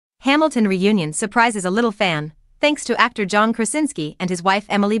Hamilton reunion surprises a little fan, thanks to actor John Krasinski and his wife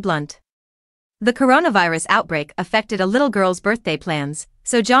Emily Blunt. The coronavirus outbreak affected a little girl's birthday plans,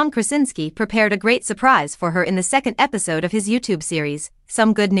 so John Krasinski prepared a great surprise for her in the second episode of his YouTube series,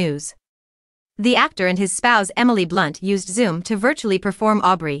 Some Good News. The actor and his spouse Emily Blunt used Zoom to virtually perform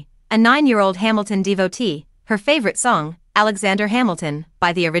Aubrey, a 9-year-old Hamilton devotee, her favorite song, Alexander Hamilton,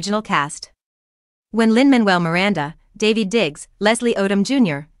 by the original cast. When Lin-Manuel Miranda, Daveed Diggs, Leslie Odom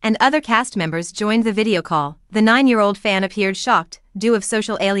Jr., and other cast members joined the video call, the 9-year-old fan appeared shocked, due of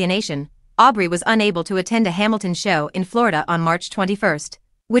social alienation. Aubrey was unable to attend a Hamilton show in Florida on March 21,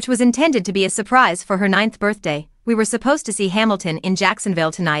 which was intended to be a surprise for her 9th birthday. We were supposed to see Hamilton in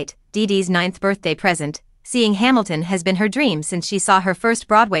Jacksonville tonight, Dee Dee's 9th birthday present. Seeing Hamilton has been her dream since she saw her first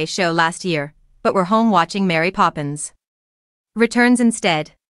Broadway show last year, but we're home watching Mary Poppins Returns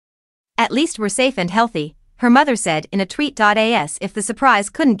instead. At least we're safe and healthy, her mother said in a tweet. As if the surprise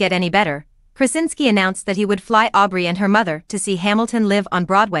couldn't get any better, Krasinski announced that he would fly Aubrey and her mother to see Hamilton live on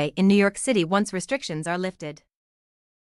Broadway in New York City once restrictions are lifted.